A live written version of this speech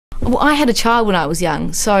Well, I had a child when I was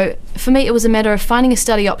young, so for me it was a matter of finding a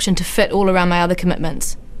study option to fit all around my other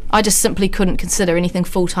commitments. I just simply couldn't consider anything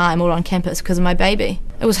full-time or on campus because of my baby.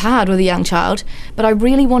 It was hard with a young child, but I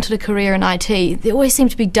really wanted a career in IT. There always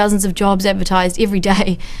seemed to be dozens of jobs advertised every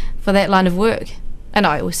day for that line of work. And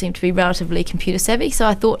I always seemed to be relatively computer savvy, so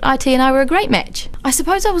I thought IT and I were a great match. I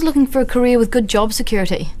suppose I was looking for a career with good job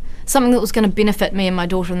security, something that was going to benefit me and my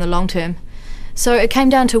daughter in the long term. So it came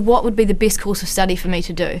down to what would be the best course of study for me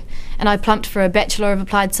to do, and I plumped for a Bachelor of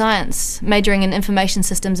Applied Science, majoring in Information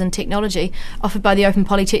Systems and Technology, offered by the Open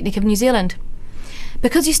Polytechnic of New Zealand.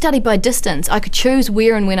 Because you study by distance, I could choose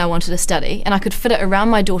where and when I wanted to study, and I could fit it around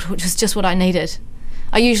my daughter, which was just what I needed.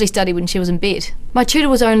 I usually studied when she was in bed. My tutor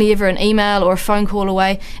was only ever an email or a phone call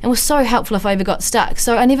away, and was so helpful if I ever got stuck,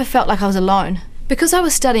 so I never felt like I was alone. Because I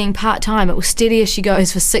was studying part-time, it was steady as she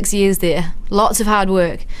goes for 6 years there. Lots of hard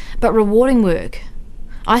work, but rewarding work.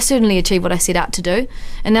 I certainly achieved what I set out to do,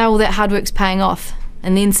 and now all that hard work's paying off,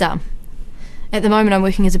 and then some. At the moment I'm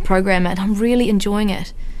working as a programmer, and I'm really enjoying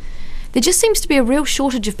it. There just seems to be a real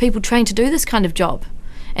shortage of people trained to do this kind of job.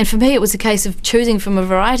 And for me it was a case of choosing from a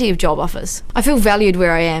variety of job offers. I feel valued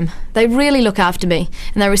where I am. They really look after me,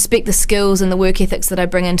 and they respect the skills and the work ethics that I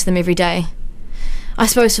bring into them every day. I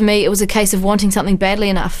suppose for me it was a case of wanting something badly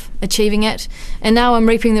enough, achieving it, and now I'm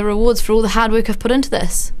reaping the rewards for all the hard work I've put into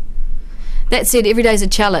this. That said, every day's a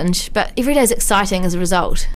challenge, but every day's exciting as a result.